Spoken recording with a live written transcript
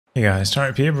Hey guys,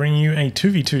 Type here bringing you a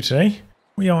 2v2 today.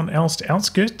 We are on Elst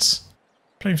Outskirts.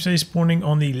 Playing today spawning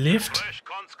on the left.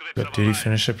 Got Dirty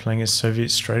Finisher playing as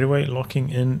Soviet straight away, locking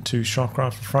into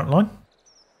Shotcraft Frontline.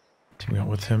 Teaming up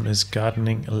with him is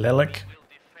Gardening Lelic,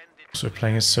 also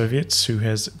playing as Soviets, who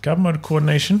has gun mode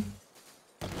coordination,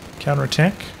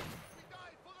 counterattack,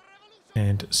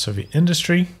 and Soviet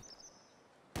Industry.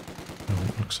 Oh,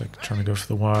 looks like trying to go for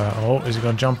the wire. Oh, is he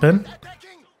going to jump in?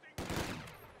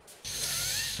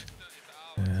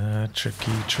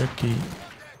 Tricky.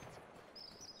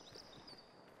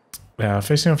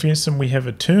 Facing off against them, we have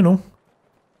Eternal.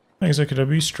 Playing as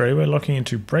COH2 straight away, locking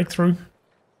into Breakthrough.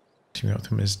 Teaming up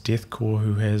with him is Deathcore,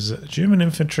 who has German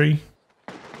Infantry,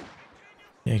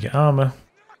 Jaeger Armor,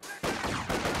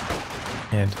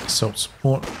 and Assault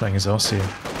Support, playing as Ostheer.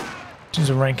 In terms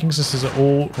of rankings, this is an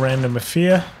all random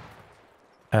affair.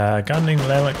 Gardening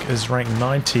Lelic is ranked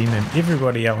 19 and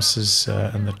everybody else is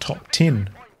in the top 10.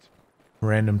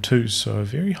 Random 2, so a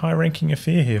very high ranking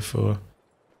affair here for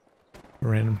a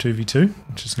random 2v2,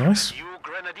 which is nice.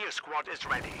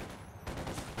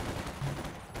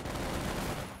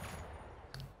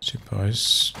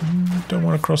 Suppose don't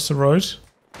want to cross the road.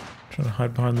 Trying to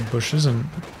hide behind the bushes and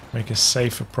make a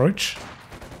safe approach.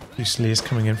 Fusiliers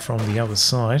coming in from the other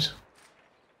side.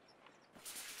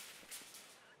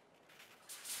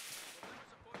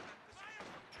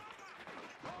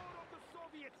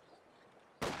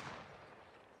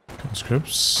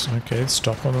 Conscripts, okay,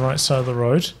 stop on the right side of the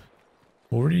road.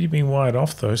 Already being wired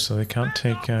off though, so they can't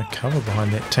take cover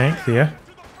behind that tank there.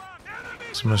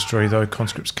 Some mystery though,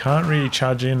 conscripts can't really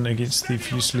charge in against the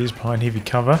Fusiliers behind heavy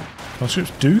cover.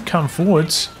 Conscripts do come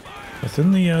forwards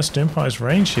within the Sternpire's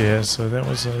range here, so that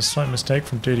was a slight mistake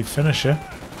from Dirty Finisher.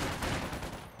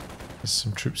 There's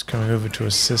some troops coming over to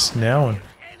assist now and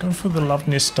going for the Love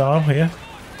Nest style here.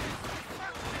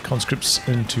 Conscripts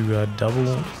into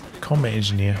double combat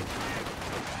engineer,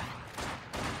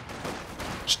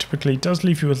 which typically does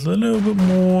leave you with a little bit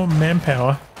more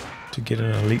manpower to get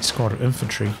an elite squad of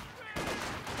infantry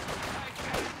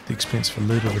at the expense of a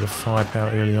little bit of firepower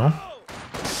early on.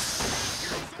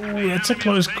 Oh, that's a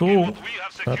close call,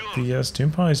 but the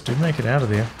Sternpires do make it out of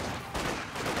there.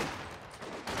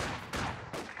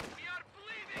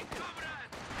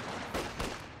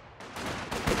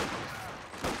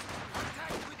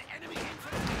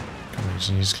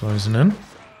 Engineers closing in.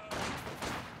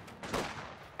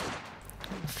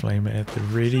 Flamer at the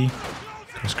ready.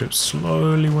 Conscripts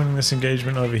slowly winning this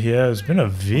engagement over here. There's been a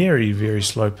very, very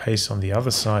slow pace on the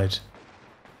other side.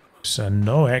 So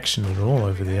no action at all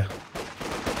over there.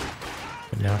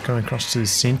 But now coming across to the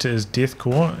center is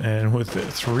Deathcore, and with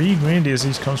 3 Grenadiers,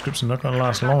 these conscripts are not going to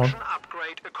last long.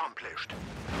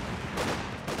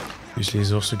 Usually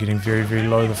he's also getting very, very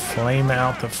low. The Flamer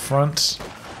out the front,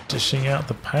 dishing out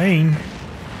the pain.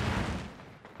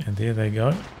 And there they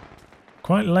go.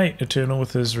 Quite late, Eternal,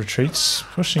 with his retreats,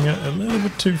 pushing it a little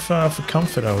bit too far for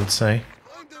comfort, I would say.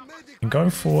 And going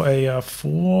for a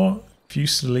 4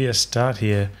 Fusilier start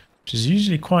here, which is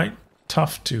usually quite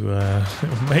tough to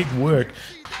make work,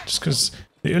 just because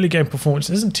the early game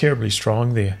performance isn't terribly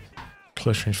strong there.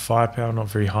 Close range firepower not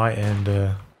very high,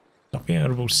 and not being able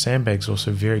to build sandbags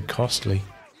also very costly.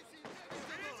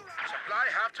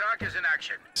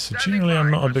 So generally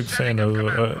I'm not a big fan of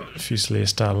a Fusilier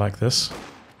style like this.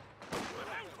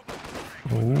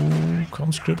 Oh,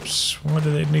 conscripts, why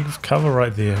do they negative cover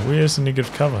right there? Where's the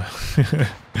negative cover?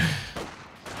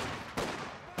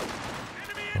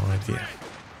 Right there.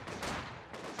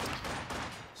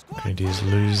 Grenadiers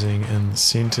losing in the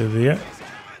center there.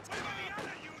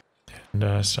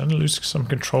 And starting to lose some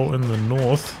control in the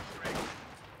north.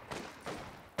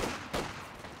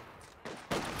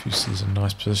 Fusiliers in a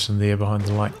nice position there behind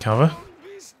the light cover.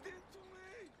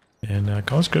 And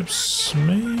conscripts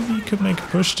maybe could make a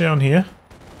push down here.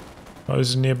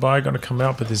 Those nearby are going to come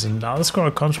out, but there's another squad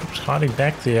of conscripts hiding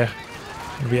back there.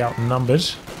 Going to be outnumbered.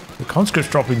 The conscripts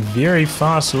dropping very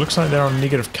fast. It looks like they're on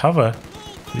negative cover.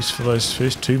 At least for those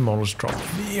first 2 models, drop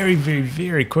very, very,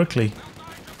 very quickly.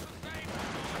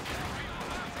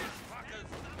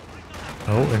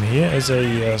 Oh, and here is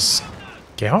a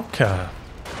scout car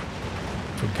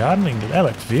for Gardening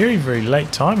Lelic. Very, very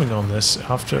late timing on this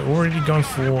after already going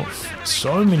for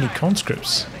so many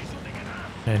conscripts.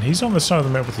 And he's on the side of the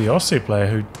map with the Ostheer player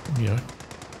who, you know,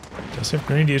 does have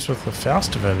Grenadiers with the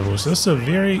Faust available. So this is a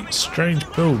very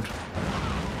strange build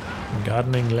from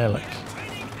Gardening Lelic.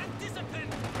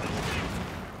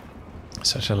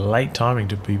 Such a late timing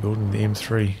to be building the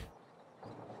M3.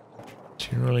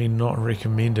 Generally not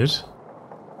recommended.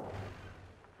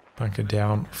 Bunker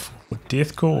down for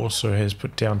Deathcore, also has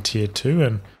put down tier 2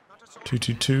 and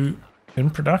 222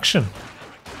 in production.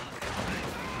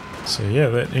 So yeah,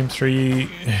 that M3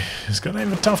 is going to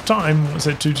have a tough time once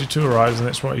that 222 arrives, and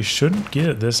that's why you shouldn't get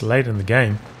it this late in the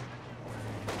game.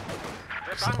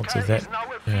 Because the odds of that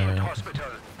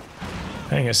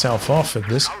paying itself off at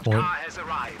this point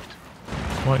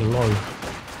quite low.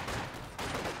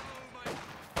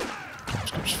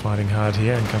 Conscript's fighting hard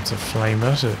here, and comes a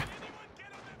flamer to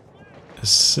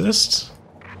assist.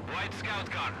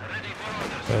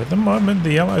 But at the moment,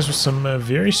 the Allies with some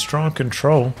very strong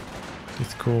control.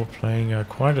 Deathcore playing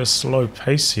quite a slow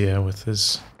pace here with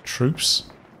his troops.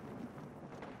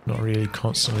 Not really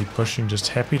constantly pushing, just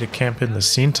happy to camp in the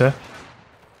center.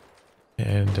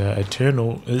 And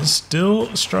Eternal is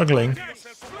still struggling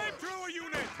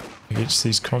against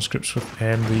these conscripts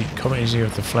and the combat engineer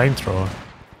with the flamethrower.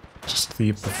 Just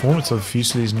the performance of the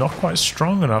Fusilier is not quite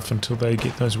strong enough until they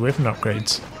get those weapon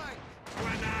upgrades.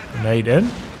 Grenade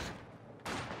in.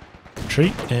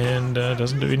 Retreat, and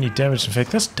doesn't do any damage. In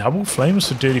fact, that's double flamers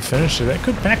for Dirty Finisher. That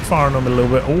could backfire on him a little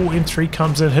bit. Oh, M3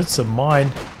 comes in, hits the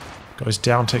mine. Goes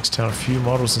down, takes down a few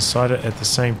models inside it at the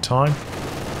same time.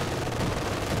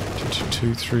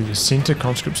 222 through the center.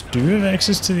 Conscripts do have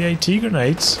access to the AT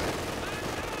grenades.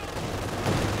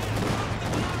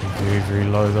 Very, very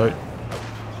low though.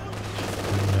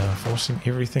 And forcing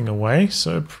everything away.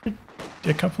 So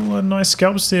a couple of nice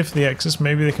scalps there for the Axis.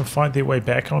 Maybe they can fight their way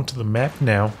back onto the map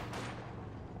now.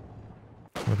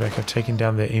 Rebecca taking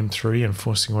down their M3 and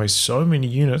forcing away so many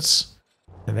units.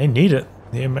 And they need it.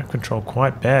 Their map control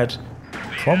quite bad.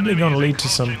 Probably going to lead to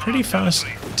some pretty fast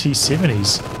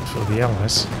T70s for the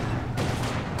Allies.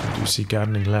 I do see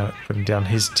Gardening Loud putting down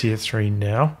his tier 3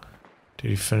 now.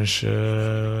 Did he finish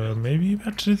maybe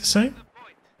about to do the same?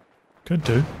 Could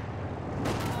do.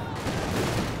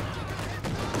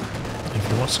 If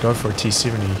he wants to go for a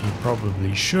T70, he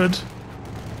probably should.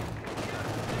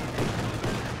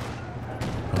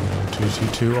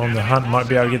 222 on the hunt, might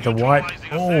be able to get the wipe.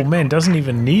 Oh man, doesn't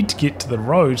even need to get to the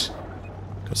road.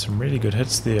 Got some really good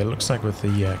hits there. Looks like with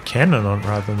the cannon on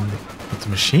rather than with the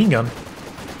machine gun.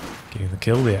 Getting the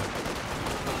kill there.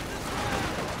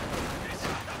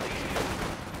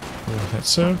 Oh,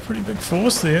 that's a pretty big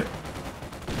force there.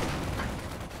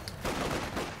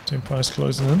 Empire's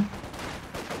closing in.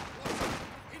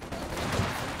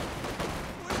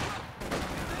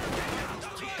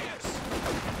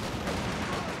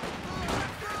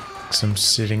 Some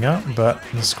setting up, but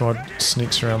the squad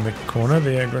sneaks around the corner.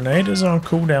 Their grenade is on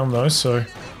cooldown though, so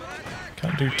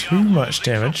can't do too much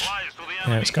damage.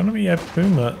 And it's going to be a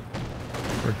Puma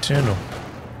for Eternal.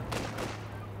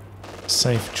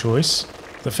 Safe choice.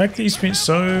 The fact that he spent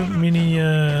so many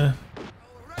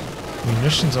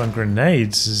munitions on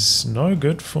grenades is no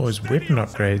good for his weapon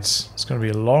upgrades. It's going to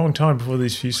be a long time before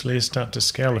these Fusiliers start to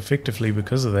scale effectively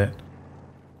because of that.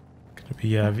 Going to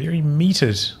be very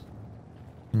metered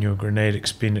in your grenade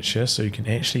expenditure, so you can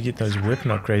actually get those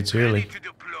weapon upgrades early.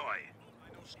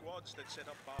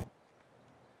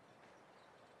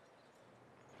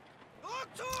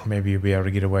 Maybe you'll be able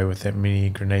to get away with that many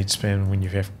grenade spam when you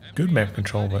have good map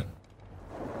control, but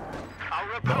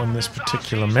not on this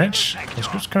particular match.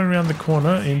 Conscripts coming around the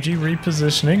corner, MG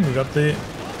repositioning. We've got the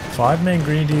 5-man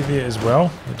grenadier there as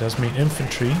well. It does mean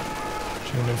infantry.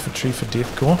 German infantry for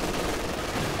Deathcore.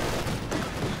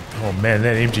 Oh man,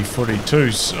 that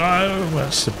MG42, so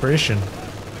much suppression.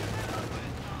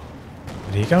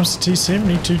 But here comes the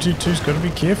T70, 222's got to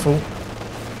be careful.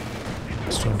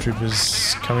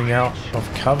 Stormtroopers coming out of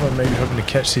cover, maybe hoping to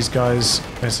catch these guys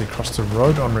as they cross the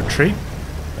road on retreat.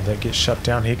 And that gets shut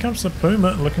down. Here comes the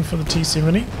Puma looking for the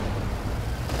T70.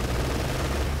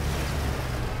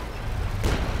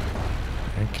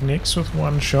 And connects with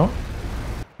one shot.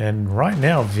 And right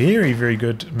now, very, very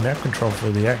good map control for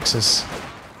the Axis.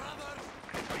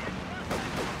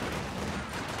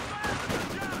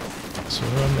 So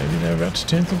maybe they're about to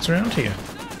turn things around here.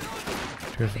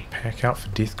 Do have a pack out for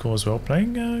Deathcore as well,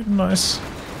 playing nice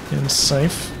and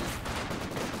safe.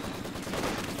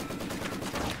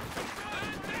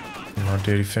 Our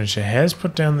Dirty Finisher has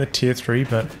put down the tier 3,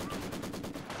 but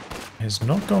has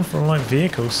not gone for a light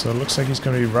vehicle, so it looks like he's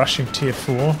going to be rushing tier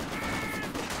 4.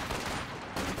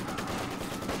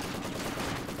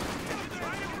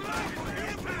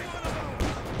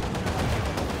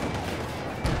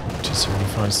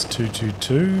 Finds the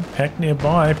 222, pack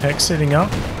nearby, pack setting up.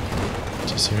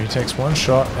 T-Series takes one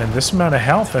shot, and this amount of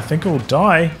health, I think it will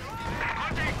die.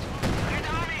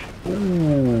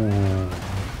 Ooh.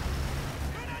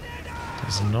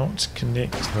 Does not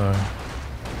connect though.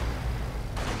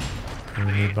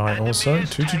 Nearby also.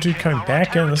 222 coming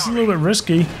back in. This is a little bit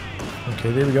risky.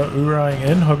 Okay, there we go. Uraiing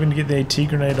in, hoping to get the AT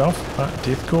grenade off. But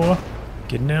Deathcore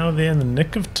getting out of there in the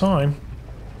nick of time.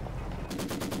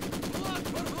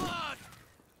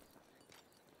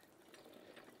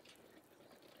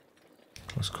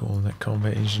 Close call on that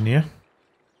combat engineer.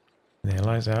 The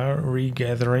allies are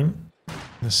regathering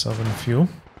the southern fuel.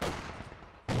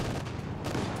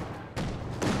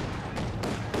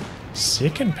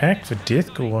 Second pack for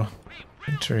Deathcore.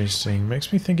 Interesting.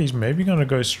 Makes me think he's maybe going to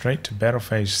go straight to battle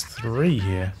phase 3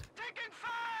 here.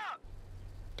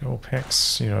 Double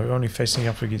packs, you know, only facing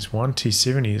up against one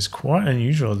T-70 is quite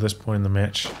unusual at this point in the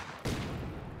match.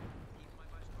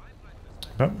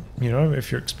 But, you know,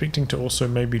 if you're expecting to also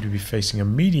maybe to be facing a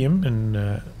medium in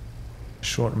a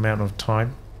short amount of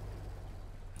time,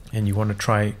 and you want to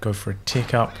try go for a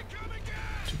tech up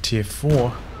to tier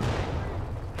 4,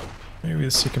 maybe the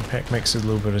second pack makes a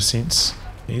little bit of sense.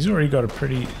 He's already got a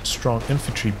pretty strong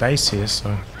infantry base here,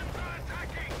 so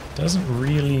doesn't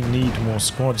really need more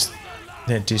squads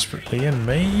that desperately, and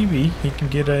maybe he can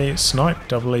get a snipe.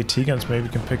 Double AT guns maybe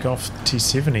can pick off the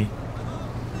T-70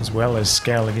 as well as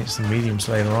scale against the mediums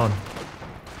later on.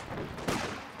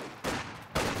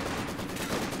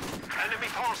 Enemy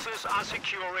forces are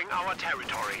securing our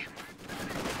territory.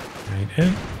 Right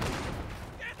in.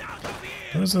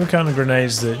 Those are the kind of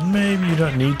grenades that maybe you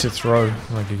don't need to throw,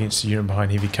 like against the unit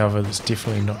behind heavy cover that's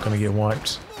definitely not going to get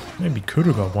wiped. Maybe could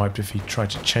have got wiped if he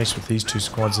tried to chase with these two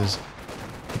squads as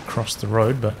he crossed the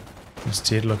road, but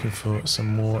instead looking for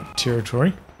some more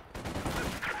territory.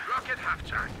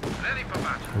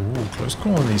 Ooh, close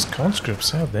call on these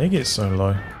conscripts. How'd they get so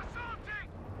low?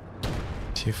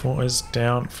 Tier 4 is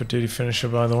down for Dirty Finisher,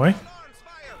 by the way.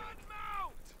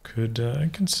 Could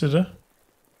consider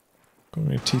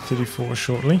going to T-34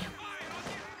 shortly.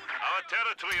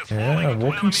 Yeah,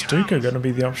 Walking Stuka going to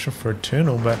be the option for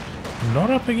Eternal, but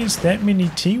not up against that many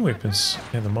T-weapons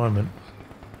at the moment.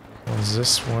 One's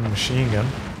this, one machine gun.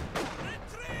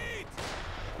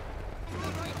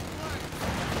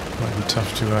 Might be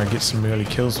tough to get some early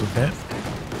kills with that.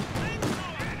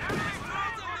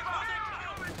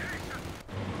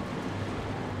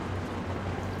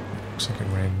 Looks like it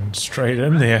ran straight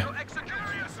in there.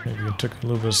 Maybe it took a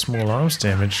little bit of small arms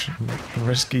damage.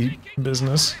 Risky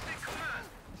business.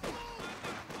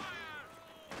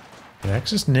 But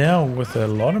Axis now with a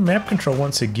lot of map control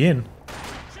once again.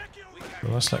 For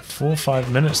the last like 4 or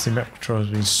 5 minutes the map control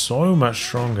has been so much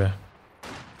stronger.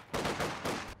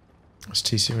 This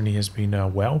T-70 has been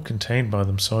well contained by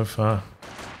them so far.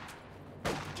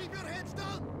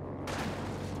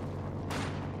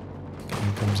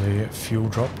 Here comes a fuel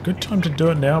drop. Good time to do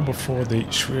it now before the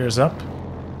Schwer is up.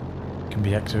 Can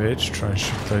be activated to try and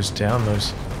shoot those down.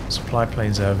 Those supply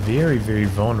planes are very, very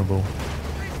vulnerable.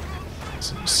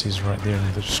 As it says right there in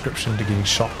the description, to getting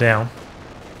shot down.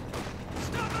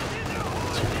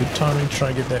 So good timing to try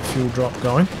and get that fuel drop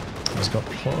going. He's got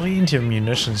plenty of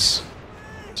munitions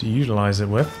to utilize it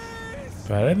with.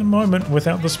 But at the moment,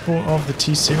 without the support of the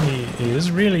T-70, he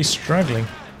is really struggling.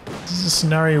 This is a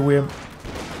scenario where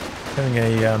having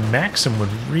a Maxim would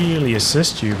really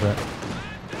assist you, but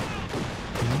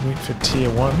he went for tier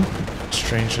 1,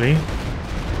 strangely.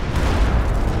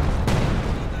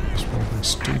 Smoking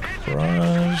Stuka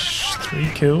Barrage, 3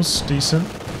 kills, decent.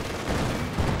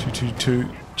 222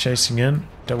 chasing in,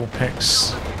 double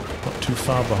packs not too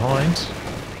far behind.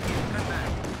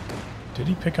 Did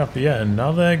he pick up, yeah,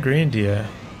 another Grenadier?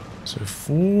 So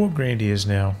 4 Grenadiers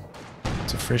now.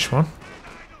 It's a fresh one.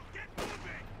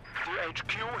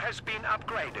 COH2 has been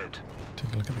upgraded.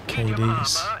 Take a look at the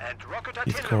KDs.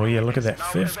 Deathcore, yeah, look at that,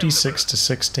 56 to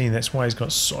 16. That's why he's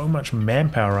got so much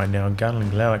manpower right now.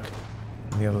 Gunling lelic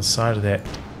on the other side of that.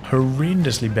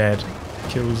 Horrendously bad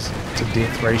kills to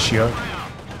death ratio.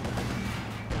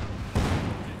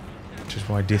 Which is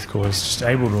why Deathcore is just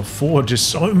able to afford just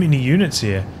so many units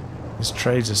here. His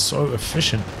trades are so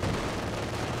efficient.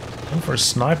 Going for a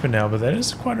sniper now, but that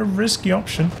is quite a risky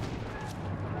option.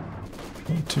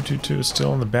 222 is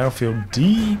still on the battlefield.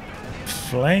 Deep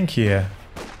flank here.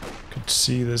 Could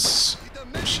see this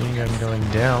machine gun going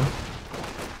down.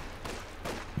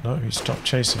 No, he stopped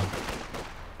chasing.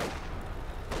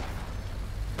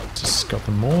 Just got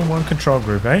them all in one control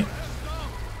group, eh?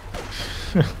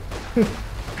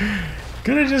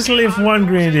 Could have just left one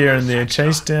Grenadier in there,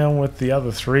 chase down with the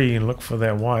other 3 and look for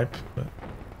that wipe, but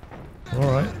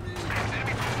alright.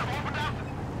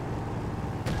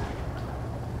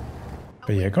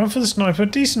 But yeah, going for the sniper,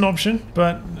 decent option,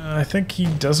 but I think he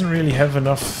doesn't really have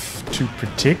enough to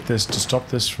protect this, to stop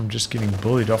this from just getting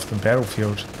bullied off the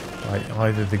battlefield by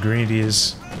either the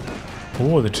Grenadiers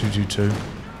or the 222.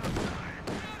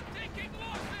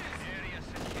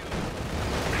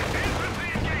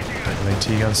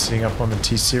 T-gun sitting up on the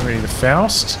T-70, the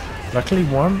Faust. Luckily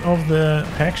one of the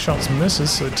pack shots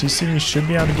misses, so the T-70 should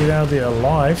be able to get out of there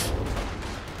alive.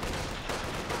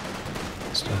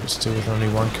 Still But still with only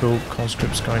one kill.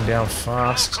 Conscript's going down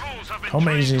fast.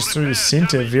 Combat engineers through the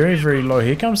center. Very, very low.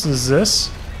 Here comes the Zis.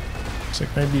 Looks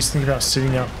like maybe he's thinking about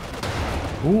setting up.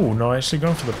 Ooh, no, actually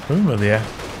going for the Puma there.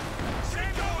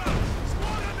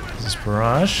 This is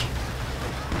Barrage.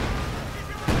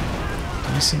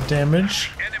 Decent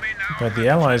damage. But the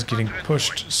Allies getting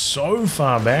pushed so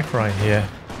far back right here.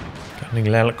 Gunning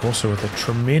lelic also with a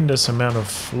tremendous amount of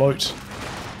float.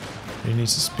 He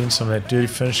needs to spend some of that dirty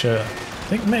finisher.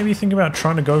 I think maybe think about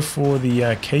trying to go for the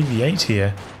KV-8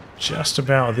 here. Just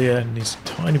about there. Needs a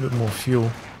tiny bit more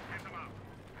fuel.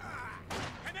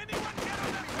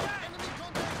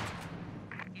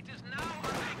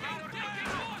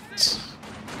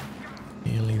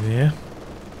 Nearly there.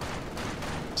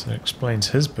 So that explains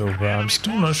his build, but I'm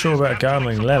still not sure about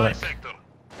Gardening Lelic.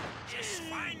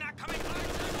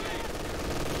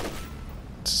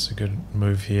 This is a good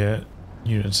move here.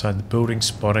 Unit inside the building,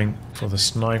 spotting for the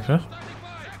sniper.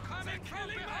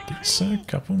 Gets a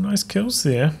couple nice kills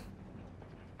there.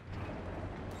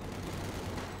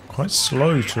 Quite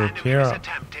slow to repair up.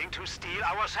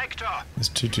 This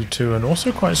 222, and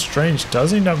also quite strange,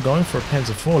 does end up going for a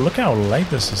Panzer IV. Look how late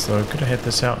this is though. Could have had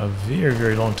this out a very,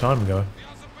 very long time ago.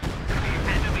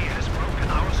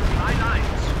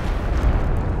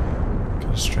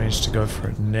 Kind of strange to go for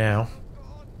it now.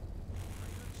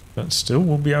 But still,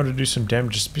 we'll be able to do some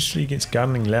damage, especially against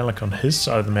Gardening Lelic on his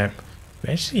side of the map.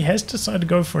 He actually has decided to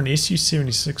go for an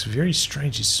Su-76. Very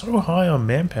strange. He's so high on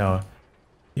manpower.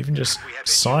 Even just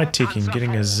side-ticking,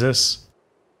 getting a Zis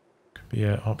could be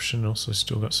an option. Also,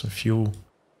 still got some fuel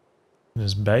in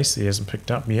his base that he hasn't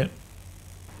picked up yet.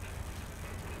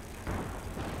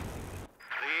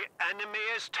 The enemy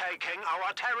is taking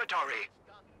our territory.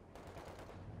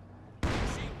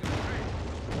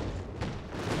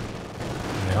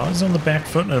 The Allies on the back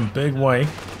foot in a big way.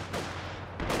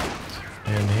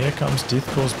 And here comes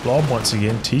Deathcore's blob once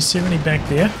again. T-70 back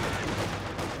there.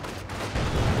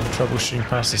 Troubleshooting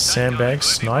past the sandbag.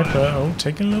 Sniper, oh,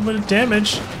 taking a little bit of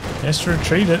damage. Has to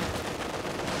retreat it.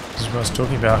 This is what I was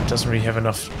talking about. Doesn't really have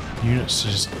enough units to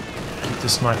just keep the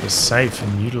sniper safe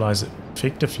and utilize it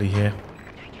effectively here.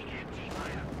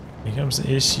 Here comes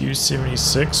the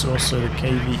Su-76, also the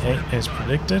KV-8 as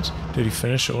predicted. Dirty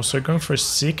finisher, also going for a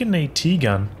second AT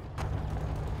gun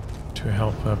to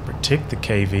help protect the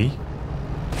KV.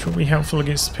 Which will be helpful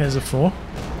against the Panzer IV.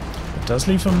 It does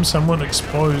leave him somewhat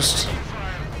exposed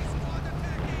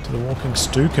to the walking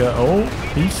Stuka. Oh,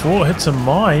 B4 hits a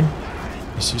mine.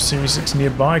 Su-76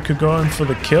 nearby could go in for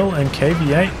the kill, and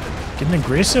KV-8 getting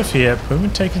aggressive here. Puma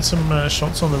taking some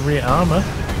shots on the rear armor.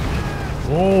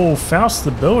 Oh, Faust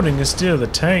the building instead of the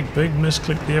tank. Big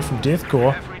misclick there from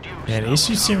Deathcore. And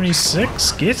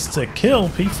Su-76 gets the kill.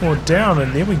 P4 down,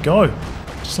 and there we go.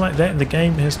 Just like that, the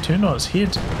game has turned on its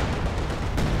head.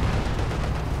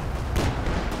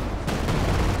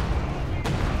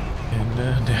 And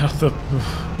now the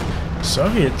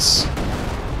Soviets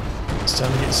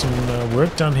starting to get some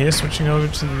work done here. Switching over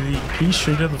to the pea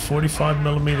shooter, the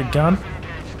 45mm gun.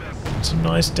 And some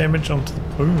nice damage onto the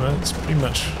Puma. It's pretty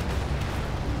much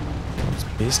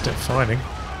best at fighting.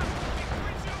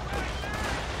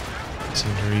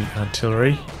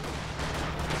 Artillery.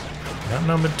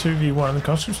 Outnumbered 2v1. The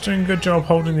Conscripts doing a good job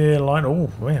holding their line.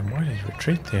 Oh man, why did he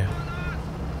retreat there?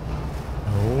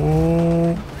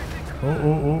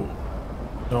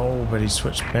 Oh, but he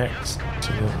switched back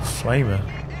to the flamer.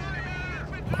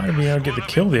 Might have been able to get the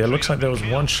kill there. Looks like that was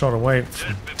one shot away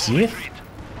from death.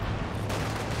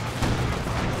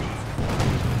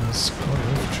 Squad of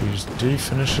infantry. Do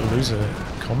finish a loser.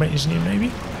 Combat engineer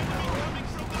maybe?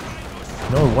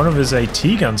 No, one of his AT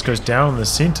guns goes down in the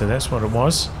center. That's what it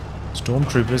was.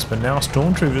 Stormtroopers, but now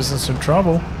Stormtroopers in some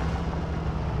trouble.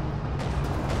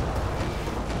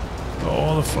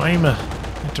 Oh, the flamer.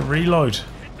 Had to reload.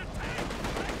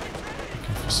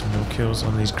 Looking for some more kills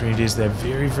on these Grenadiers. They're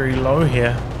very, very low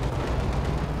here.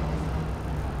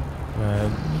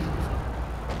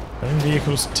 Own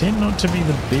vehicles tend not to be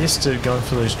the best at going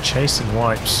for those chasing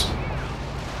wipes.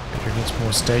 Against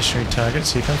more stationary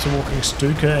targets. Here comes the walking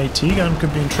Stuka. AT gun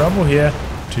could be in trouble here.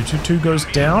 222 goes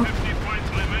down.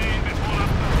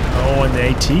 Oh, and the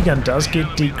AT gun does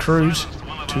get decrewed.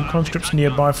 Two conscripts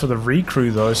nearby for the recrew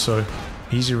though, so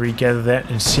easy to regather that.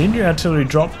 Incendiary artillery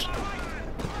dropped.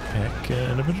 Back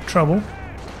in a bit of trouble.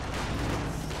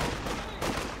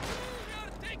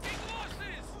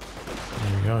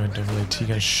 There we go. Double AT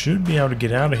gun should be able to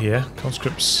get out of here.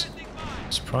 Conscripts,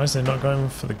 surprised they're not going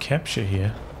for the capture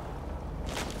here.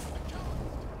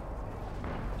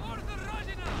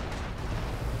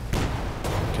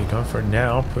 Going for it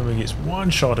now. Puma gets one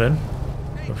shot in.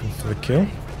 Looking for the kill.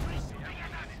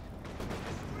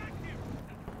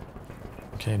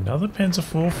 Okay, another Panzer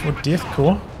IV for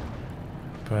Deathcore.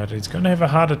 But he's going to have a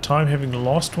harder time having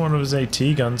lost one of his AT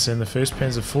guns in the first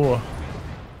Panzer IV.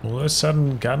 All of a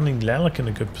sudden, gardening lelic in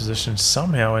a good position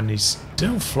somehow, and he's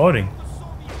still floating.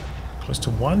 Close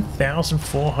to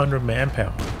 1,400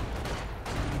 manpower.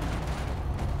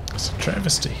 It's a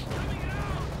travesty.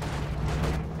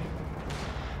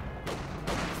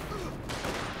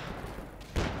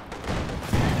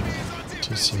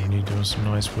 TC doing some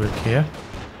nice work here.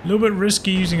 A little bit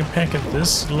risky using a pack at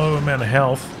this low amount of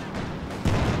health.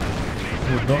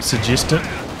 Would not suggest it.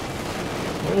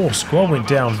 Oh, squad went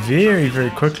down very,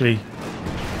 very quickly.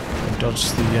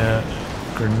 Dodged the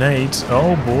grenades.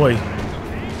 Oh boy.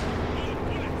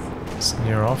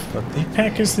 Snare off, but the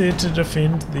pack is there to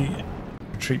defend the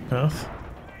retreat path.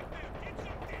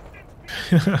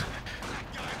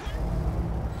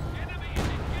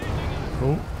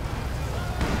 Oh.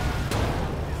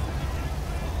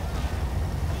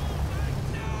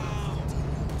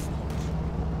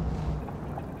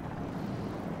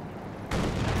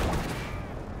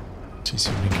 TC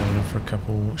going in for a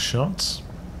couple shots.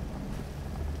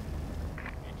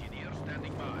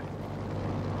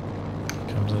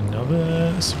 Comes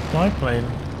another supply plane.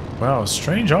 Wow,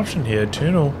 strange option here.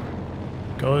 Eternal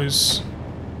goes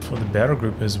for the battle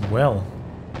group as well.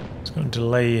 It's going to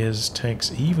delay his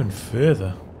tanks even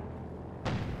further.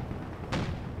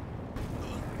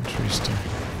 Interesting.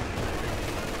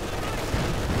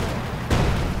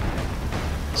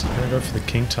 Is he going to go for the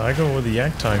King Tiger or the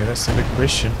Yak Tiger? That's the big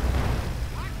question.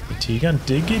 The T-gun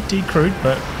did get decrewed,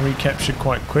 but recaptured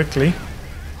quite quickly.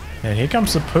 And here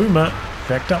comes the Puma,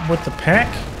 backed up with the pack.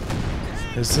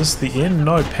 Is this the end?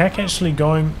 No, pack actually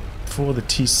going for the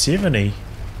T-70.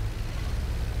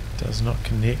 Does not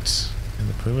connect, and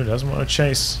the Puma doesn't want to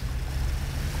chase.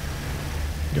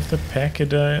 If the pack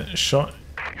had shot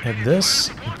at this,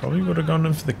 he probably would have gone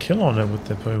in for the kill on it with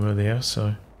the Puma there,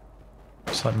 so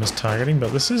slight mistargeting,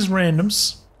 but this is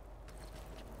randoms.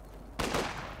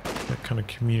 That kind of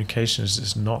communication is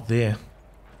just not there.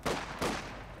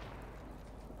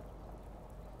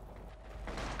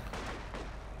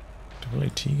 Double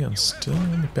AT gun still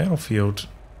on the battlefield.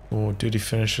 Or dirty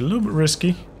finish, a little bit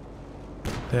risky.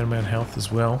 That amount of health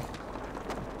as well.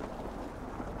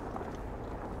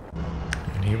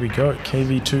 And here we go,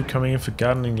 KV2 coming in for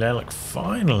gardening lelic.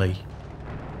 Finally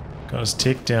got his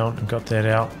tech down and got that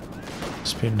out.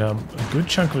 Spend a good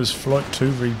chunk of his float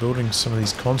too rebuilding some of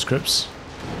these conscripts.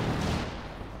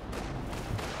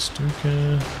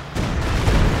 Stuka.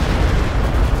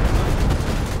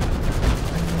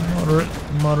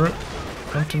 Moderate.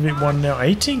 Up to V1 now.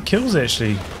 18 kills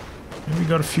actually. Maybe we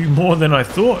got a few more than I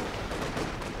thought.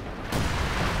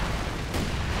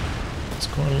 It's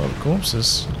quite a lot of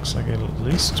corpses. Looks like at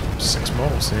least 6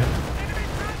 models here.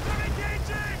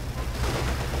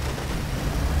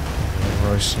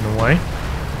 Roasting away.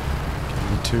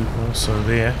 KV2 also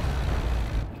there.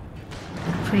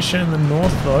 Good pressure in the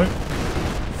north though.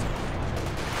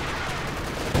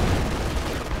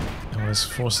 Allies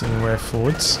forcing their way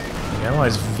forwards. The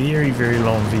Allies very, very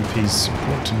long VPs.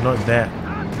 Important to note that.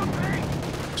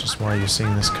 Which is why you're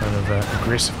seeing this kind of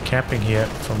aggressive capping here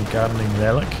from gardening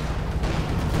lelic.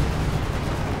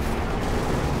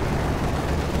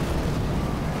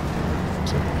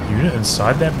 Is there a unit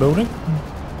inside that building?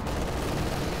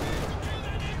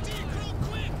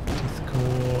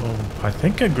 Deathcore. I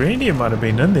think a Grenadier might have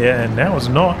been in there, and that was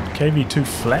not. KV2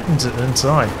 flattens it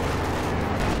inside.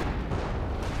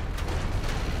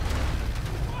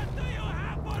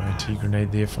 IT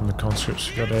grenade there from the conscripts.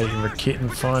 We've got a Raketen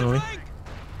finally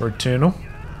for Eternal.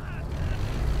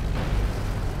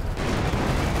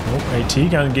 Oh, AT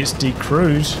gun gets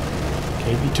decrewed.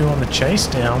 KV2 on the chase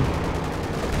down.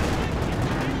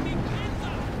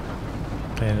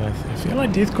 And I feel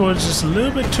like Deathcore is just a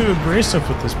little bit too aggressive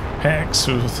with this pack,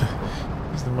 so he's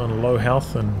them on low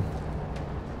health and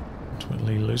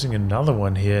ultimately losing another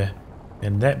one here.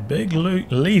 And that big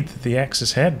lead that the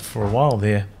Axis had for a while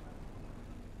there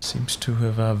seems to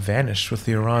have vanished with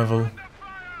the arrival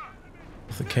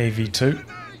of the KV2.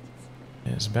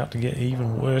 And it's about to get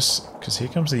even worse because here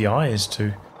comes the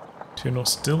IS-2. Eternal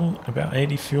still about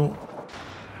 80 fuel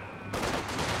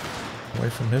away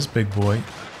from his big boy.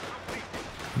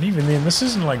 And even then, this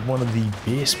isn't like one of the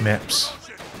best maps,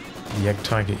 the Yak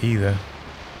Tiger either.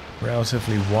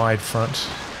 Relatively wide front.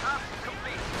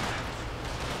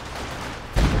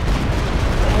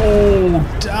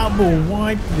 Oh, double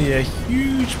wipe there.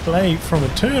 Huge play from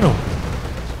Eternal.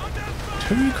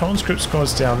 2 conscript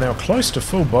squads down now, close to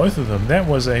full, both of them. That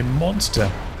was a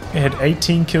monster. It had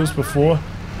 18 kills before,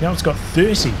 now it's got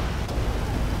 30.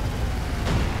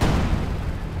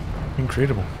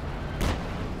 Incredible.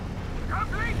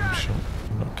 Sure,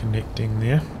 not connecting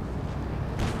there.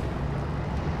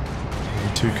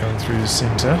 Two coming through the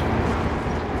centre.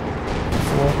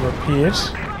 4 repaired.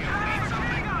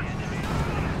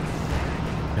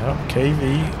 Now KV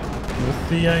with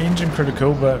the engine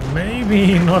critical, but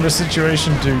maybe not a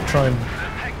situation to try and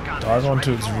dive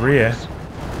onto its rear.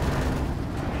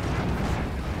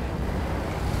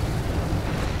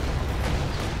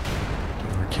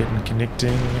 Raketten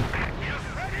connecting.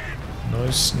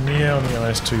 No snare on the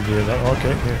IS-2 there though.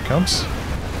 Okay, there it comes.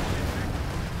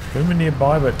 Boomer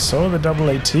nearby, but so are the double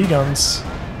AT guns.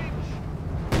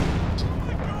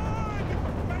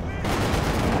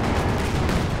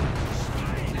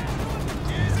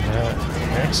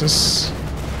 Axis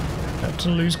about to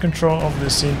lose control of the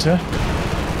centre.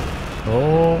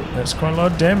 Oh, that's quite a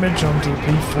lot of damage onto the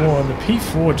P4, and the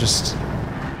P4 just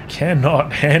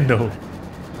cannot handle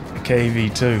a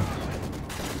KV2.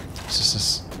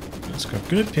 It's got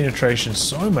good penetration,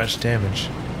 so much damage,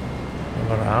 a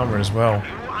lot of armour as well.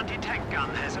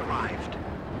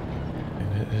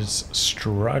 And it is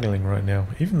struggling right now.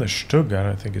 Even the Stug, I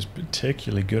don't think, is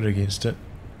particularly good against it.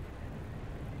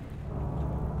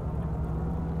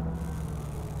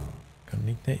 Gonna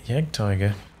need that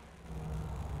Jagdtiger.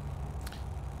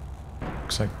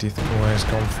 Looks like Deathcore has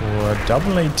gone for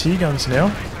double AT guns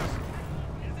now.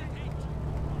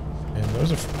 And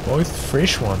those are both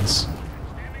fresh ones.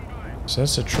 So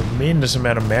that's a tremendous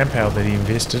amount of manpower that he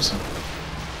invested.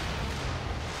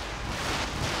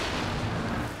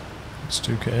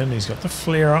 Stuka in, he's got the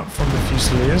flare up from the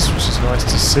Fusiliers, which is nice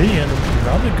to see, and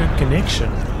another good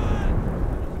connection.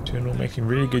 Eternal making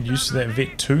really good use of that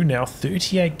Vet 2 now,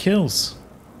 38 kills.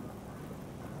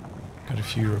 Got a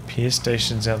few repair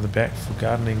stations out the back for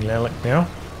gardening Lelic now.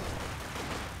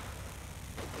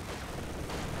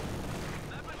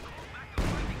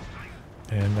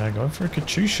 And going for a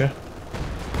Katyusha.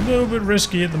 A little bit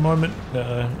risky at the moment.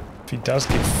 If he does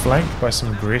get flanked by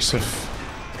some aggressive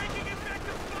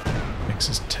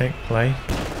Axis tank play,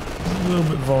 a little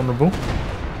bit vulnerable.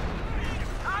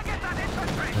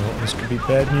 Oh, this could be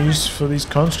bad news for these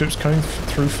conscripts coming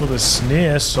through for the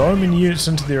snare. So many units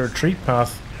into their retreat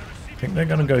path. I think they're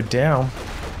going to go down.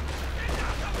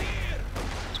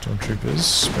 Stormtroopers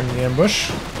spring the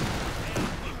ambush.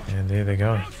 And there they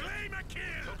go.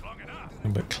 A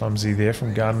bit clumsy there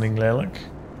from gardening Lelic.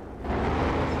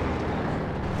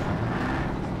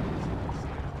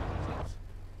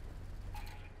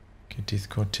 Okay,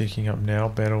 Deathcore taking up now,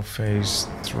 battle phase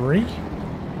 3. We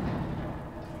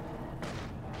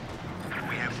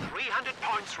have 300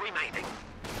 points remaining.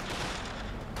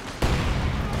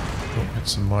 Oh,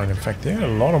 that's a mine. In fact, there are a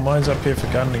lot of mines up here for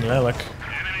gardening Lelic.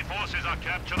 Enemy forces are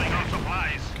capturing our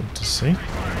supplies. Good to see.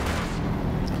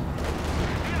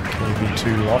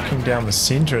 KV2 locking down the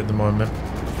centre at the moment.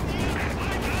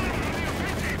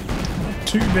 Not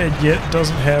too bad yet,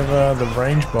 doesn't have the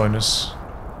range bonus.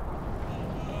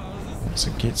 Once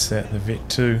it gets that, the Vet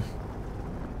 2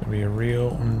 will be a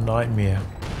real nightmare.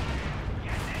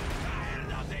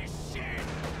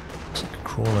 Looks like a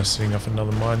crawler setting off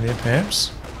another mine there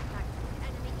perhaps.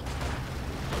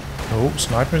 Oh,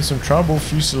 sniper in some trouble.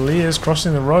 Fusiliers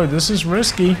crossing the road. This is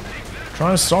risky.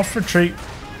 Trying to soft retreat.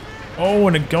 Oh,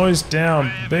 and it goes down.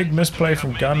 Big misplay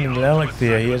from gardening Lelic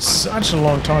there. He had such a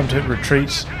long time to hit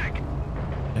retreat.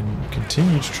 And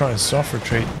continued to try and soft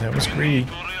retreat. That was greedy.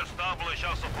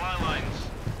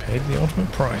 He paid the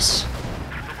ultimate price.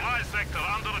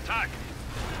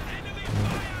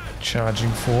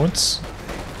 Charging forwards.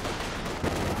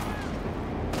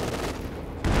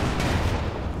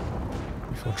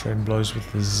 Before trading blows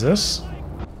with the Zis.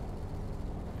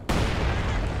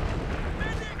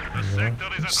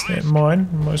 It's that mine.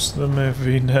 Most of them have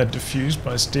been diffused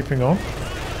by stepping on.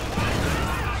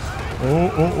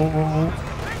 Oh.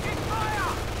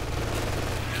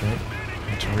 Okay,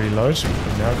 need to reload.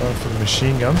 We're now going for the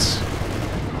machine guns.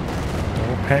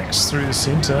 Double packs through the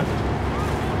centre.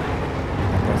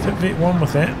 Both hit Vet 1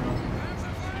 with that.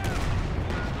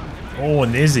 Oh,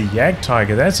 and there's a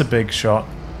Jagdtiger. That's a big shot.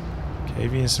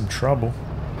 KV in some trouble.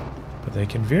 But they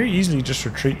can very easily just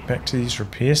retreat back to these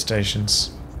repair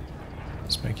stations.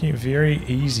 It's making it very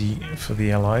easy for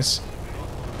the Allies.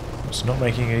 It's not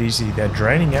making it easy. They're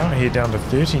draining out here down to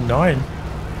 39.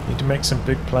 Need to make some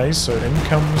big plays. So in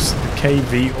comes the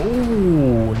KV.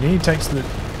 Oh, nearly takes the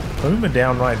Puma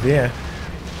down right there.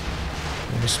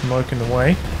 And just smoking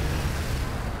away.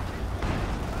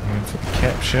 Going for the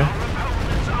capture.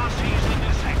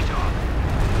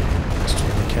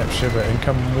 Still the capture, but in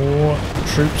come more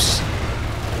troops.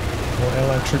 More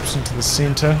Allied troops into the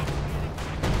centre.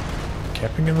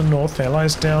 Capping in the north,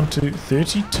 Allies down to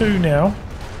 32 now.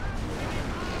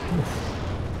 Oof.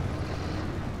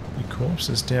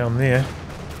 Corpses down there.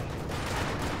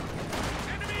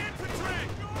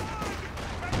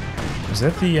 Was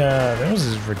that the, that was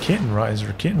his Raketen, right? His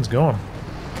Raketen's gone.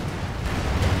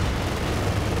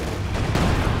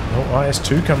 Oh,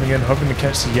 IS-2 coming in, hoping to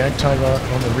catch the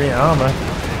Jagdtiger on the rear armor.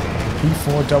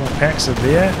 P4 double packs are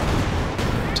there.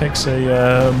 Takes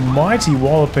a mighty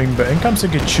walloping, but in comes the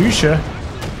Katyusha,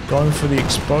 going for the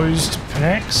exposed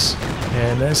packs.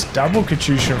 And that's double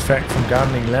Katyusha, in fact, from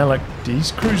Gardening Lelic.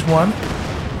 These crews won.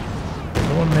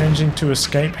 No one managing to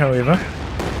escape, however.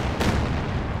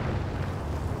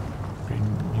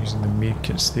 Been using the med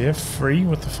kits there, free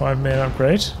with the 5-man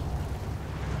upgrade.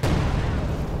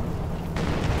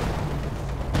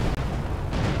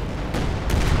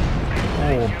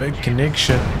 Oh, big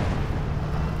connection.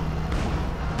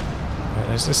 But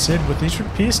as I said, with these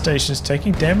repair stations,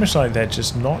 taking damage like that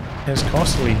just not as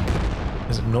costly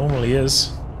as it normally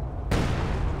is.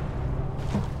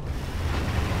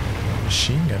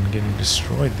 Machine gun getting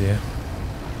destroyed there.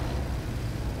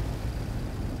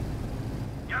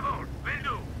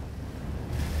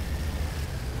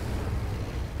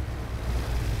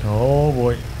 Oh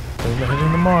boy, Boomer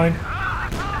hitting the mine.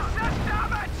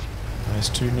 There's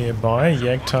 2 nearby.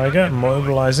 Jagdtiger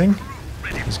mobilizing.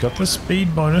 He's got the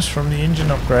speed bonus from the engine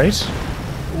upgrade.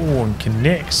 Oh, and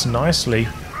connects nicely.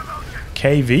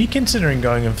 KV considering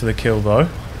going in for the kill though.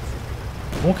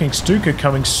 Walking Stuka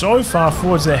coming so far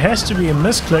forwards, there has to be a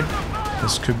misclick.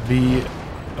 This could be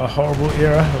a horrible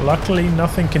error. Luckily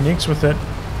nothing connects with it.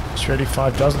 Shreddy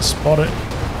 5 doesn't spot it.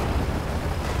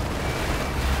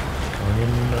 Going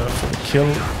in for the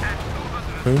kill.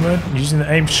 Boomer using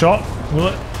the aim shot. Will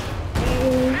it?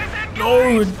 Oh,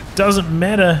 no, it doesn't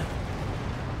matter.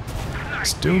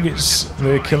 Still gets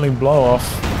the killing blow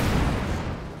off.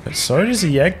 But so does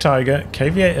the Jagdtiger.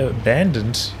 KV8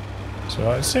 abandoned. So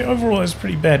I'd say overall it's a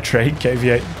pretty bad trade,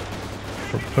 KV8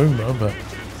 for Puma, but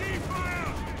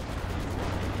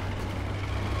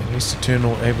at least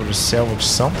Eternal able to salvage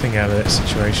something out of that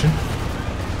situation.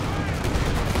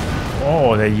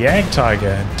 Oh, the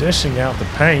Jagdtiger dishing out the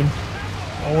pain.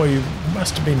 Oh, he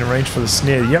must have been in range for the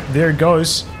snare. Yep, there it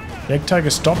goes.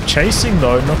 Jagdtiger stopped chasing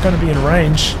though, not going to be in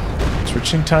range.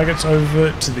 Switching targets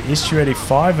over to the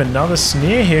SU-85. Another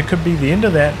snare here could be the end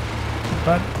of that.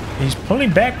 But he's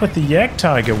pulling back with the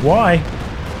Jagdtiger. Why?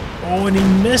 Oh, and he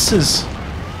misses.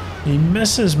 He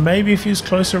misses. Maybe if he was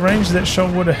closer range, that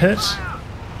shot would have hit.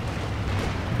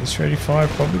 SU-85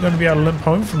 probably going to be able to limp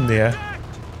home from there.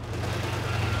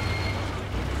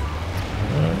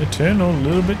 Eternal, a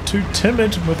little bit too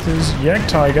timid with his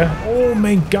Jagdtiger. Oh,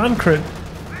 main gun crit.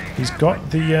 He's got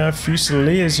the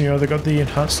Fusiliers, you know, they got the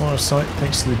enhanced line of sight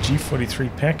thanks to the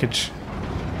G43 package.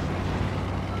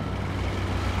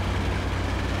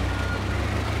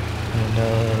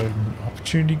 And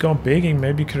opportunity gone begging.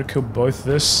 Maybe he could have killed both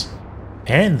this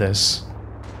and this.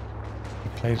 He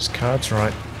played his cards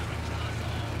right.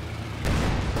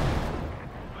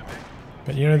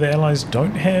 But you know, the Allies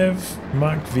don't have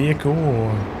marked vehicle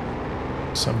or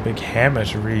some big hammer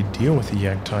to really deal with the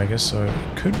Jagdtiger, so it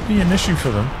could be an issue for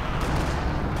them.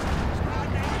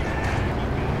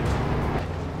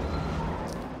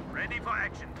 Ready for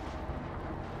action.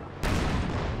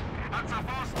 That's a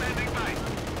boss standing by.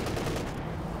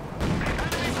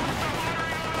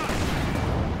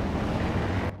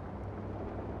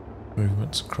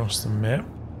 Movements across the map.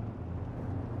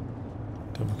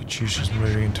 Double Katyusha's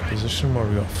moving into position. What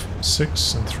have we got?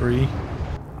 6 and 3.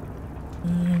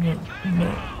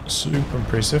 Not super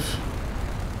impressive.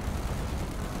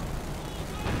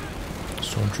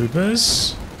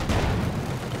 Stormtroopers.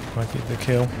 Might get the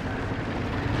kill.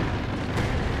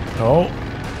 Oh!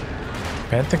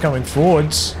 Panther coming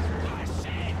forwards.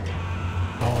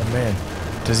 Oh man.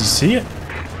 Does he see it?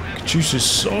 Katyusha's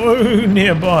so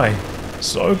nearby.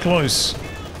 So close.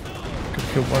 Could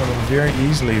kill one of them very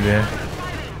easily there.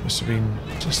 Must have been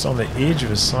just on the edge of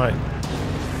his sight.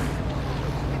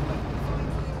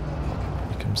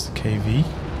 Here comes the KV.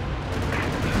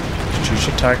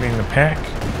 Katyusha targeting the pack.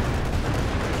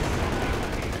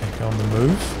 Pack on the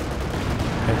move.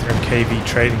 Panther and KV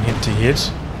trading head to head.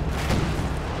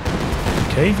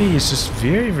 KV is just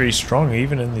very, very strong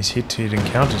even in these head-to-head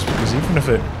encounters, because even if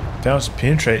it fails to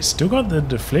penetrate, it's still got the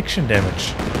deflection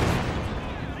damage.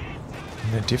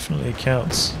 And that definitely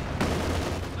counts.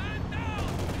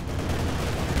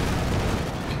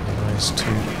 To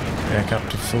back up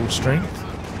to full strength.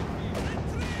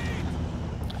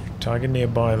 Target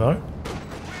nearby though.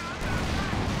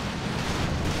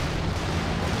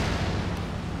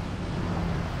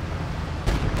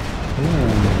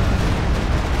 Ooh.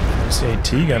 This AT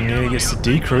gun nearly gets the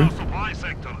D crew.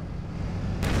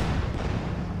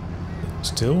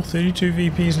 Still 32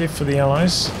 VPs left for the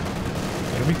Allies.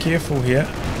 Gotta be careful here.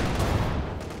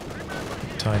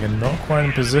 Tiger not quite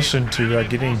in position to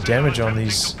get any damage on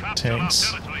these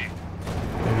tanks.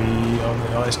 Maybe on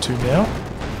the IS-2 now.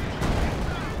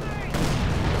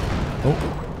 Oh,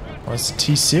 that's the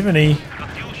T-70.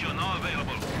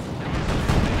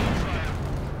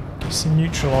 Gets him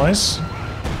neutralized. Trying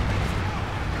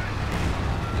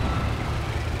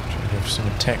to have some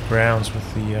attack rounds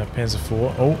with the Panzer IV.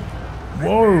 Oh,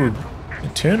 whoa!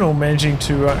 Eternal managing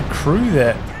to crew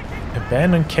that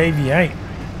abandoned KV-8.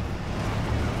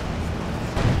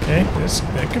 Okay,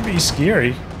 that could be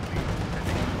scary.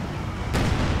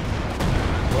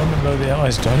 Even though the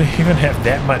Allies don't even have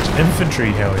that much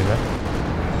infantry, however.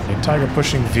 And Tiger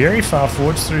pushing very far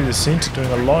forwards through the centre,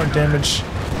 doing a lot of damage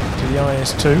to the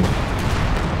IS-2.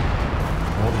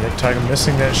 Oh, yeah, Tiger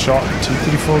missing that shot.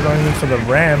 T-34 going in for the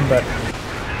ram, but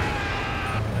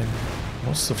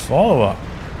what's the follow-up?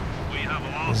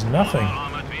 There's nothing.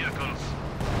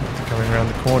 Coming around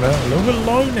the corner, a little bit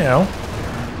low now.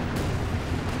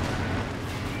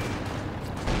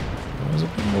 There's a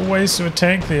bit more ways to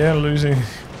attack there, losing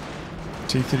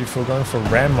T-34 going for a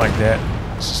ram like that.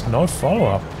 It's just no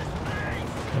follow-up.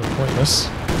 Kind of pointless.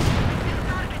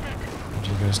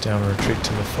 He goes down and retreat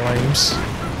to the flames.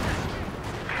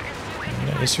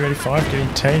 Yeah, SU-85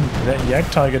 getting tamed. That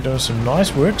Jagdtiger doing some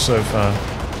nice work so far.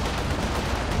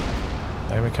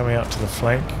 They were coming out to the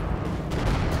flank.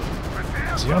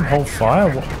 Is he on hold fire?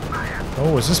 What?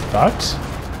 Oh, is this bugged?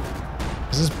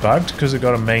 Is this bugged because it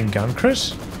got a main gun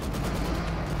crit?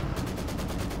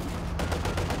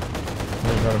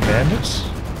 Got a bandit.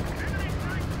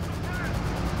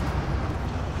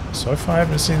 So far I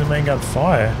haven't seen the main gun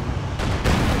fire.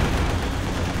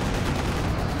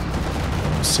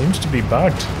 It seems to be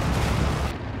bugged.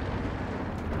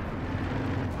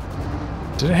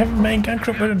 Did it have a main gun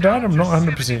crit when it died? I'm not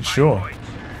 100% sure.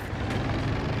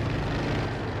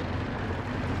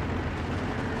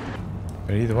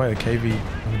 But either way, the KV...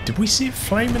 Did we see it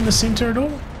flame in the centre at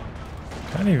all?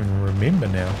 Can't even remember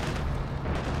now.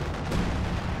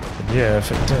 Yeah,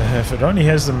 if it only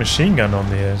has the machine gun on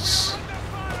there, it's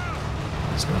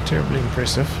not terribly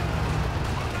impressive.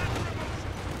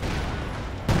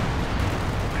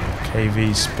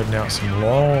 KV spitting out some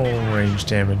long range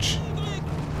damage.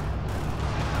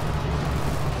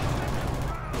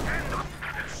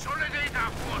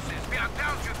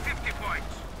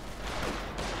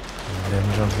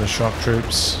 Damage onto the shock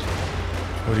troops.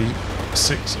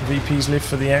 46 VPs left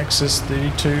for the Axis,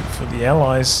 32 for the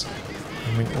Allies.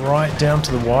 Coming right down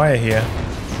to the wire here.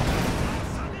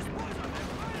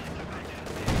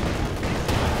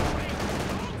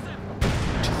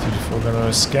 T-34 going to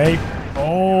escape.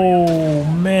 Oh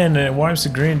man, and it wipes the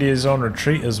Grenadiers on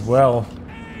retreat as well.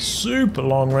 Super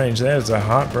long range. That is a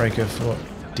heartbreaker for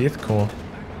Deathcore.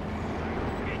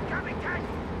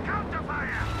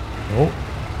 Oh.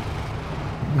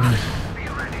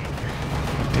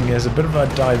 Acting as a bit of a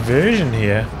diversion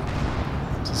here.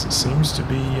 Since it seems to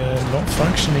be not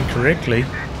functioning correctly.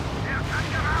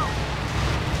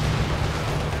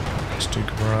 Let's do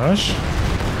barrage.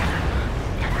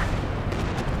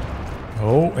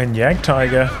 Oh, and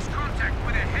Jagdtiger.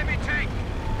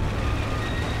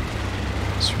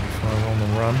 On the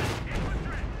run.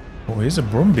 Oh, here's a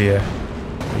Brumbier.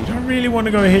 You don't really want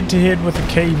to go head to head with a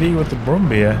KV with the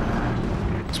Brumbier.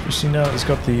 Especially now that it's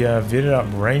got the vetted up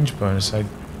range bonus. I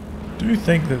do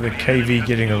think that the KV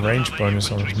getting a range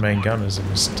bonus on its main gun is a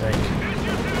mistake. It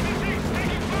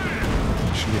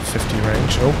should get 50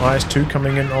 range. Oh, IS-2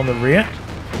 coming in on the rear.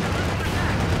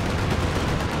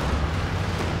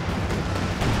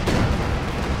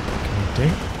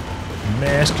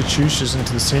 Mass Katyushas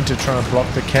into the center trying to block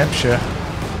the capture.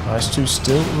 IS-2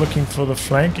 still looking for the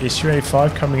flank.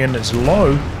 SU-85 coming in, it's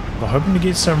low. We're hoping to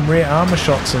get some rare armor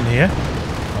shots in here.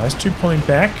 IS-2 pulling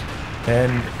back.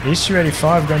 And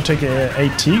SU-85 going to take a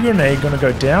AT grenade, going to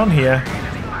go down here.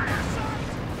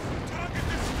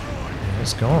 Yeah,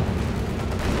 it's gone.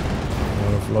 A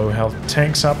lot of low health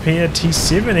tanks up here.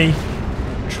 T-70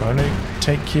 trying to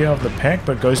take care of the pack,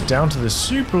 but goes down to the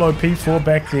super low P4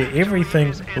 back there.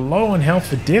 Everything low on health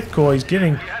for Deathcore. He's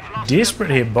getting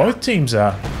desperate here. Both teams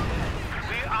are.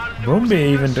 Brumbier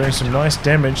even doing some nice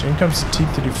damage. In comes the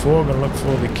T-34. Going to look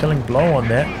for the killing blow on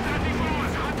that.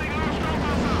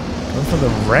 Going for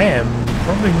the ram.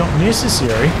 Probably not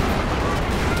necessary.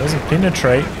 Doesn't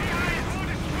penetrate.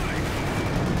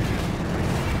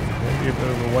 Maybe a bit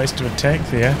of a waste of attack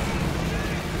there.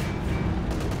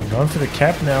 Going for the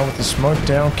cap now with the smoke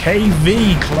down.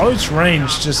 KV, close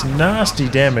range, just nasty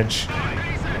damage.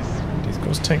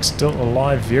 Deathcore's tank still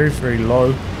alive, very, very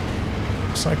low.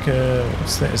 Looks like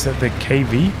what's that? Is that the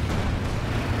KV?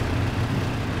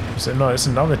 Is that, no, it's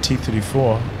another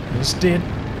T-34. It's dead.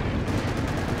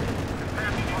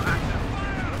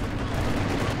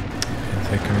 And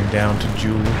they're coming down to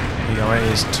duel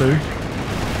the IS-2.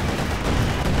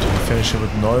 To finish it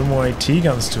with no more AT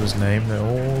guns to his name. They're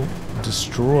all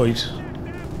destroyed.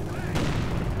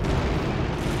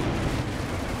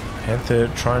 Panther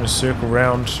trying to circle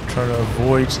around, trying to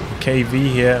avoid the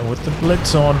KV here with the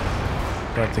blitz on.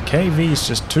 But the KV is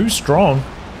just too strong,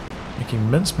 making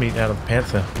mincemeat out of the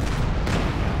Panther.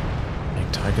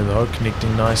 Big Tiger though,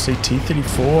 connecting nicely.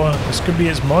 T-34, this could be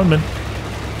its moment.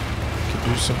 Could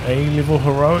do some A-level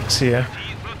heroics here.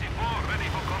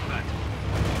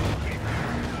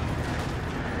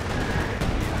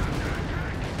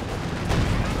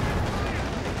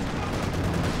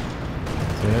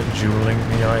 They're dueling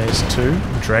the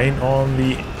IS-2. Drain on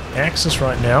the Axis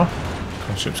right now.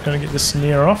 Conship's going to get the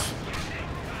snare off.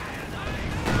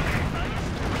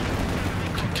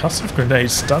 Concussive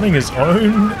grenade stunning his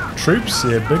own troops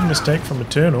there. Big mistake from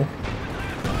Eternal.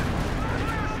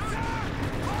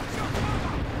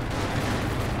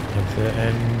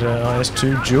 And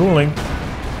IS-2 dueling.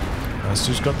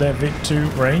 IS-2's got that Vec 2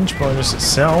 range bonus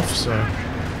itself, so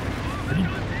pretty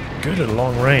good at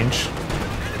long range.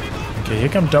 Okay, here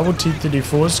come double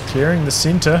T-34s clearing the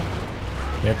center.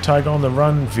 Yak Tiger on the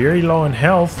run, very low in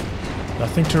health.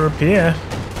 Nothing to repair.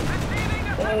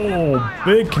 Oh,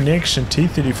 big connection.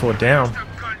 T-34 down.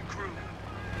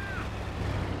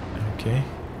 Okay.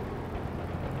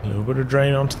 A little bit of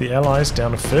drain onto the Allies.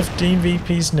 Down to 15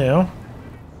 VPs now.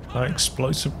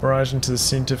 Explosive barrage into the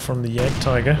center from the Yak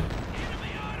Tiger.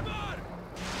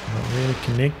 Not really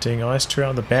connecting. IS-2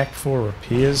 out the back for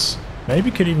repairs.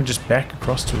 Maybe could even just back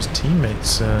across to his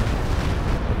teammates.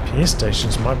 Repair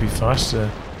stations might be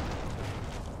faster.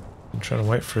 And trying to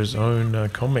wait for his own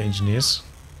combat engineers.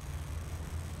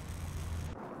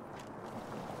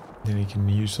 Then he can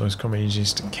use those combat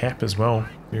engineers to cap as well.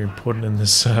 Very important in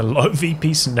this low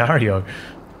VP scenario.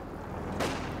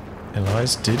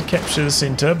 Allies did capture the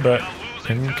center, but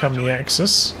in come the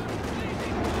Axis.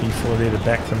 P4 there to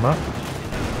back them up.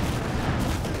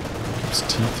 It's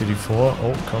T-34.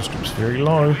 Oh, conscript's very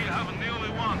low.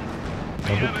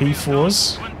 Double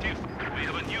P4s.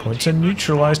 Points are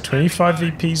neutralized. 25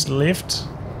 VPs left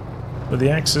for the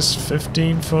Axis.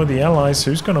 15 for the Allies.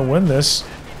 Who's going to win this?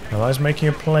 Allies making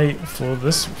a play for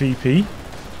this VP.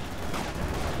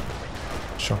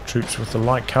 Shock troops with the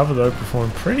light cover though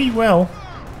performing pretty well.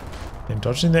 And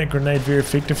dodging that grenade very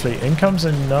effectively. In comes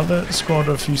another squad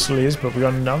of Fusiliers, but we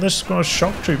got another squad of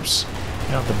shock troops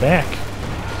out the back.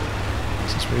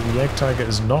 This is where the Yak Tiger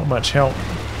is not much help.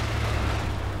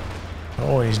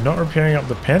 Oh, he's not repairing up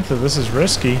the Panther. This is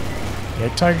risky.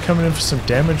 Yak Tiger coming in for some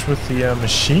damage with the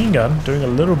machine gun, doing a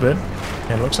little bit.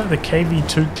 And it looks like the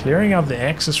KV-2 clearing out the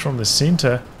Axis from the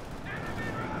center.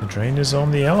 The drain is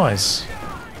on the Allies.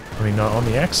 I mean, on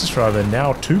the Axis rather.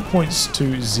 Now 2 points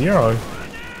to 0.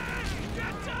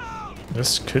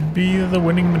 This could be the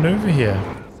winning maneuver here.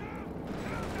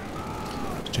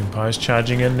 Empire's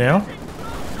charging in now.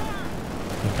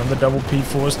 Here come the double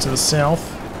P4s to the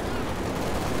south.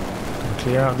 Can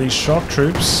clear out these shock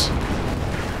troops.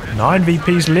 9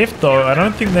 VPs left though. I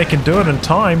don't think they can do it in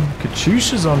time.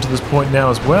 Katyusha's onto this point now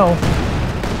as well.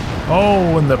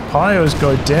 Oh, and the Pyos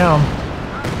go down.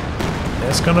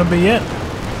 That's gonna be it.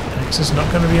 Axis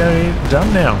not gonna be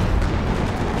done now.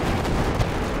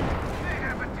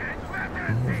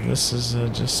 This is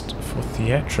just for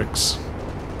theatrics.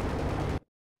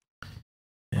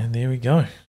 And there we go.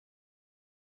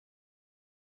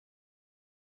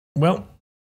 Well,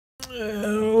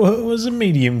 it was a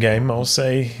medium game, I'll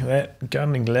say. That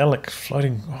gunning lelic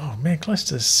floating, oh man, close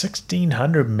to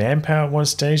 1600 manpower at one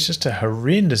stage. Just a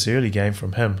horrendous early game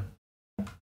from him.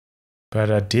 But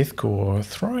Deathcore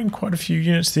throwing quite a few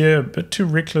units there, a bit too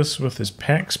reckless with his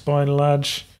packs by and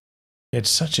large. He had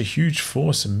such a huge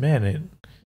force, and man,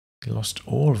 he lost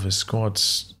all of his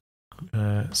squads.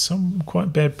 Some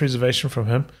quite bad preservation from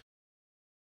him.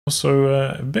 Also,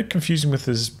 a bit confusing with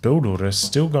his build order.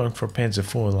 Still going for a Panzer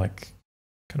IV, like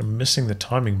kind of missing the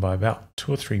timing by about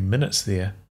 2 or 3 minutes there.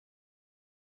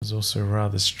 It was also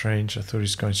rather strange. I thought he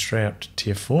was going straight up to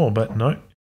tier 4, but no.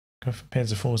 Go for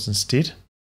Panzer IVs instead.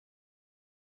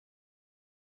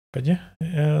 But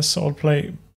yeah, solid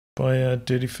play by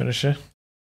Dirty Finisher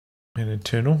and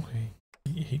Eternal.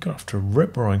 He got off to a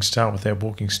rip-roaring start with that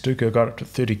walking Stuka, got up to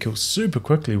 30 kills super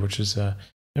quickly, which is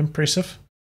impressive.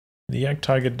 The Yak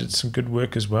Tiger did some good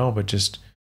work as well, but just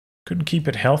couldn't keep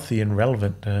it healthy and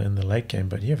relevant in the late game.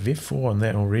 But yeah, Vet 4 on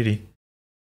that already.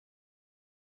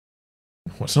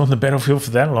 wasn't on the battlefield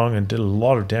for that long and did a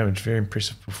lot of damage. Very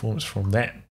impressive performance from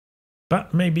that.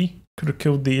 But maybe could have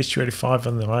killed the SU-85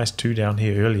 on the IS-2 down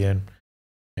here earlier, and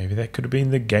maybe that could have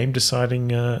been the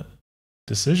game-deciding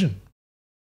decision.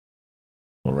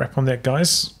 We'll wrap on that,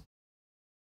 guys.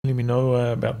 Let me know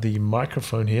about the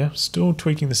microphone here. Still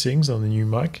tweaking the settings on the new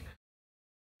mic.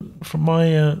 From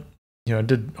my, I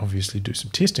did obviously do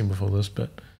some testing before this,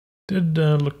 but did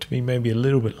look to be maybe a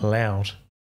little bit loud.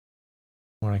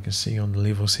 What I can see on the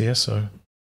levels here, so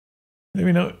let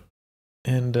me know.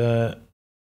 And if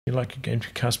you like a game to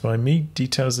cast by me,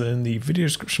 details are in the video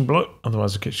description below.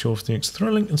 Otherwise, I'll catch you off the next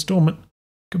thrilling installment.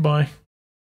 Goodbye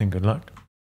and good luck.